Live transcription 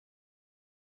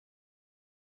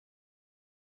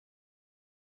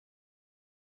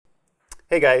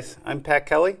Hey guys, I'm Pat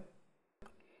Kelly.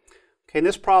 Okay, in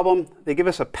this problem, they give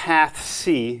us a path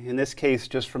C, in this case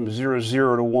just from 0,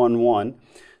 0 to 1, 1.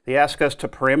 They ask us to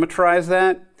parameterize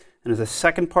that, and as a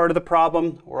second part of the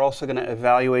problem, we're also going to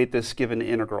evaluate this given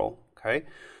integral. Okay,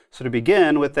 so to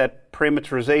begin with that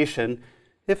parameterization,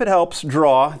 if it helps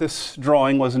draw, this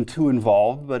drawing wasn't too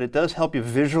involved, but it does help you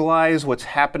visualize what's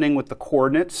happening with the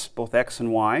coordinates, both x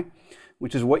and y,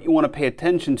 which is what you want to pay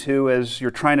attention to as you're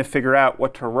trying to figure out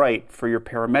what to write for your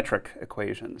parametric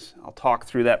equations. I'll talk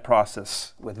through that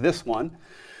process with this one.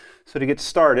 So to get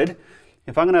started,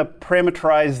 if I'm going to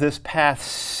parameterize this path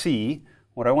C,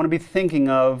 what I want to be thinking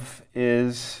of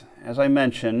is, as I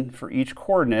mentioned, for each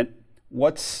coordinate,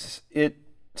 what's it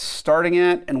starting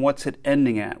at and what's it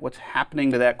ending at? What's happening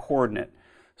to that coordinate?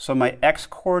 So my x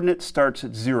coordinate starts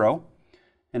at 0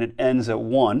 and it ends at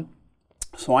 1.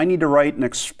 So I need to write an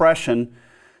expression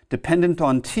dependent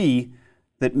on t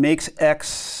that makes x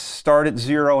start at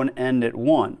 0 and end at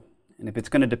 1. And if it's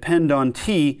going to depend on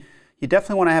t, you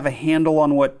definitely want to have a handle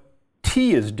on what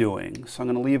t is doing. So I'm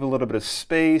going to leave a little bit of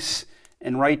space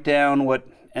and write down what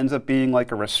ends up being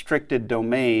like a restricted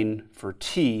domain for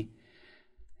t.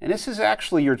 And this is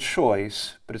actually your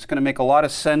choice, but it's going to make a lot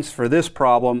of sense for this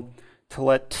problem to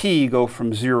let t go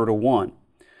from 0 to 1.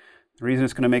 The reason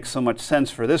it's going to make so much sense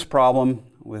for this problem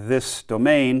with this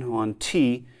domain on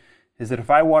t is that if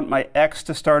I want my x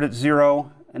to start at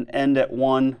 0 and end at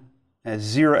 1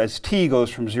 as t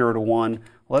goes from 0 to 1,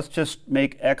 let's just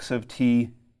make x of t,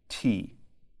 t.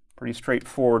 Pretty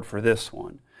straightforward for this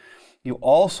one. You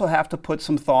also have to put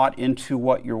some thought into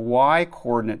what your y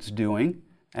coordinate's doing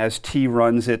as t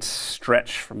runs its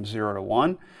stretch from 0 to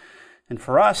 1. And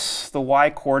for us, the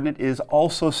y-coordinate is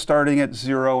also starting at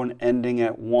 0 and ending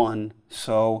at 1.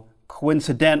 So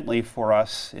coincidentally for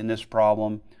us in this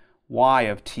problem, y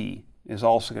of t is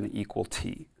also going to equal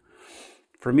t.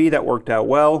 For me, that worked out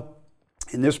well.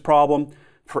 In this problem,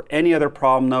 for any other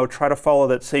problem though, try to follow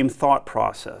that same thought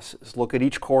process. Look at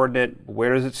each coordinate.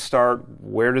 Where does it start?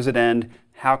 Where does it end?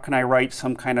 How can I write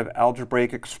some kind of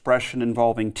algebraic expression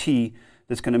involving t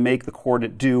that's going to make the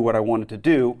coordinate do what I want it to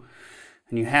do?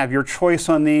 And you have your choice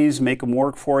on these, make them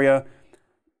work for you,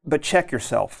 but check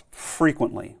yourself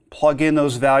frequently. Plug in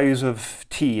those values of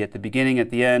t at the beginning, at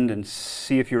the end, and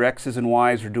see if your x's and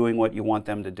y's are doing what you want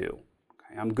them to do.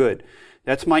 Okay, I'm good.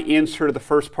 That's my answer to the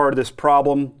first part of this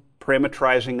problem,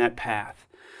 parameterizing that path.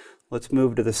 Let's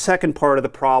move to the second part of the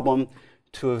problem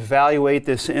to evaluate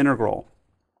this integral.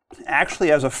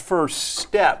 Actually, as a first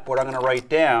step, what I'm going to write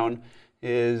down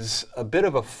is a bit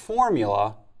of a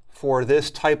formula for this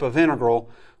type of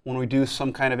integral when we do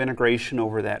some kind of integration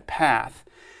over that path.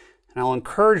 And I'll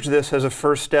encourage this as a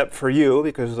first step for you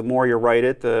because the more you write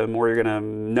it, the more you're going to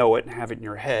know it and have it in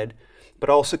your head,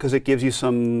 but also because it gives you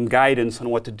some guidance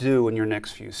on what to do in your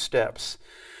next few steps.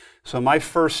 So my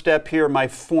first step here, my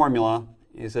formula,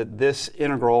 is that this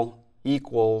integral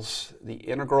equals the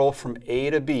integral from a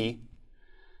to b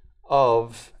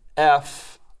of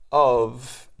f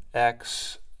of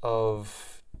x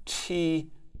of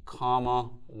t comma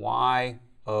y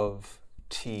of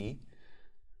t,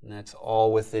 and that's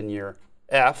all within your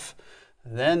f.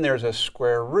 Then there's a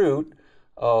square root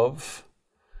of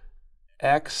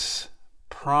x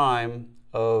prime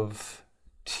of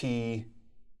t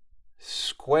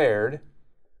squared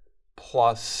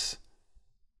plus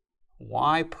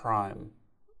y prime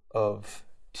of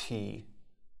t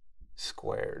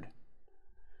squared.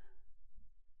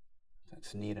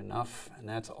 That's neat enough, and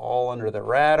that's all under the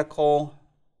radical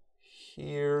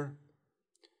here,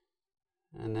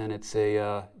 and then it's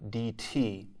a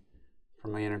dt for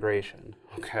my integration.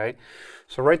 Okay,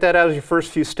 so write that out as your first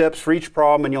few steps for each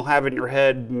problem, and you'll have it in your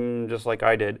head just like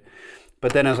I did.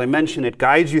 But then, as I mentioned, it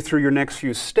guides you through your next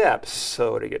few steps.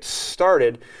 So to get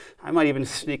started, I might even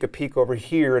sneak a peek over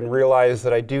here and realize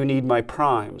that I do need my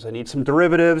primes. I need some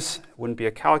derivatives. It wouldn't be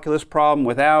a calculus problem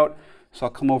without. So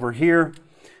I'll come over here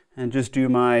and just do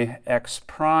my x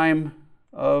prime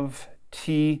of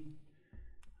t,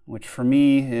 which for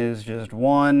me is just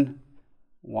 1,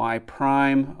 y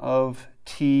prime of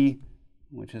t,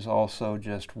 which is also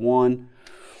just 1.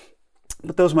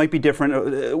 But those might be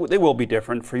different. They will be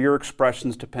different for your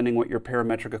expressions depending what your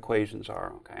parametric equations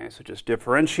are. Okay, so just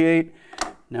differentiate.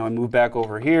 Now I move back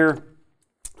over here,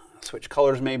 switch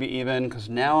colors maybe even, because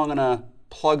now I'm going to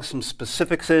plug some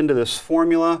specifics into this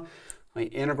formula. My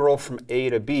integral from a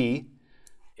to b.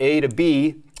 A to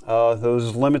b,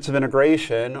 those limits of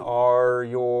integration are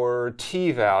your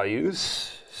t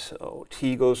values. So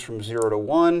t goes from 0 to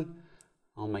 1.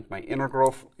 I'll make my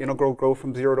integral go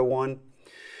from 0 to 1.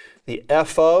 The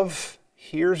f of,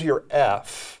 here's your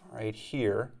f right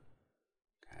here.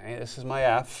 Okay, this is my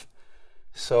f.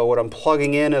 So what I'm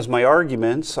plugging in as my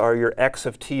arguments are your x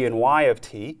of t and y of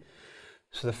t.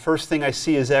 So the first thing I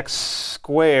see is x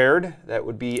squared. That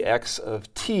would be x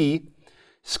of t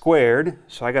squared.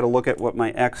 So I got to look at what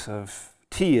my x of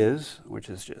t is, which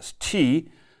is just t.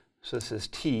 So this is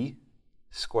t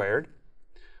squared.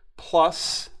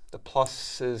 Plus, the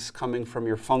plus is coming from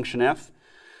your function f,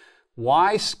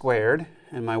 y squared.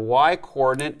 And my y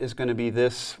coordinate is going to be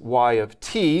this y of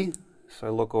t. So I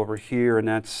look over here, and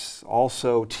that's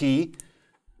also t.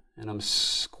 And I'm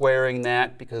squaring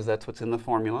that because that's what's in the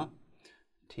formula.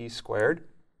 T squared.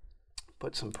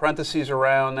 Put some parentheses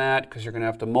around that because you're going to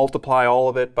have to multiply all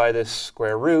of it by this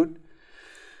square root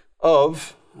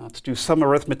of, let's do some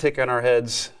arithmetic on our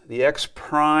heads. The x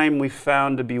prime we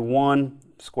found to be 1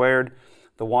 squared.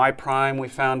 The y prime we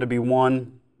found to be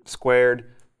 1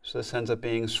 squared. So this ends up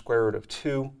being square root of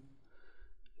 2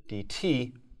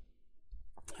 dt.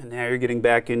 And now you're getting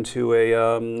back into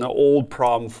an old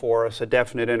problem for us, a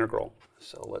definite integral.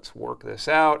 So let's work this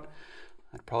out.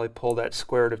 I'd probably pull that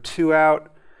square root of 2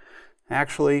 out.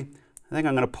 Actually, I think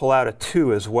I'm going to pull out a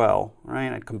 2 as well,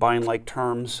 right? I'd combine like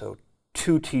terms, so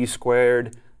 2t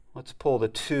squared. Let's pull the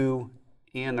 2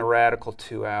 and the radical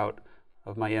 2 out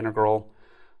of my integral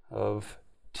of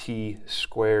t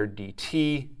squared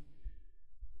dt.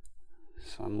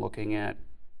 So I'm looking at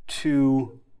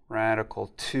 2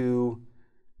 radical 2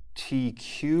 t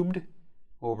cubed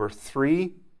over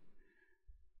 3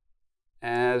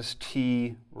 as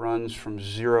t runs from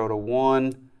 0 to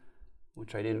 1,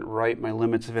 which I didn't write my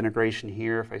limits of integration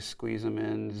here. If I squeeze them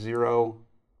in, 0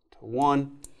 to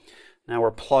 1. Now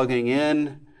we're plugging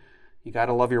in. You got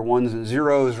to love your 1s and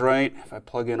 0s, right? If I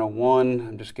plug in a 1,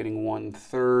 I'm just getting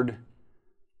 1/3.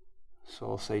 So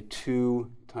I'll say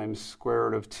 2 times square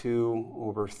root of 2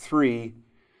 over 3.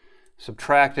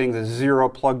 Subtracting the 0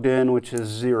 plugged in, which is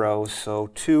 0. So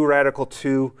 2 radical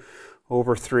 2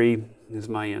 over 3 is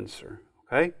my answer.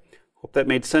 Okay? Hope that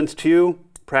made sense to you.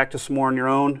 Practice more on your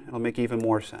own. It'll make even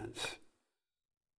more sense.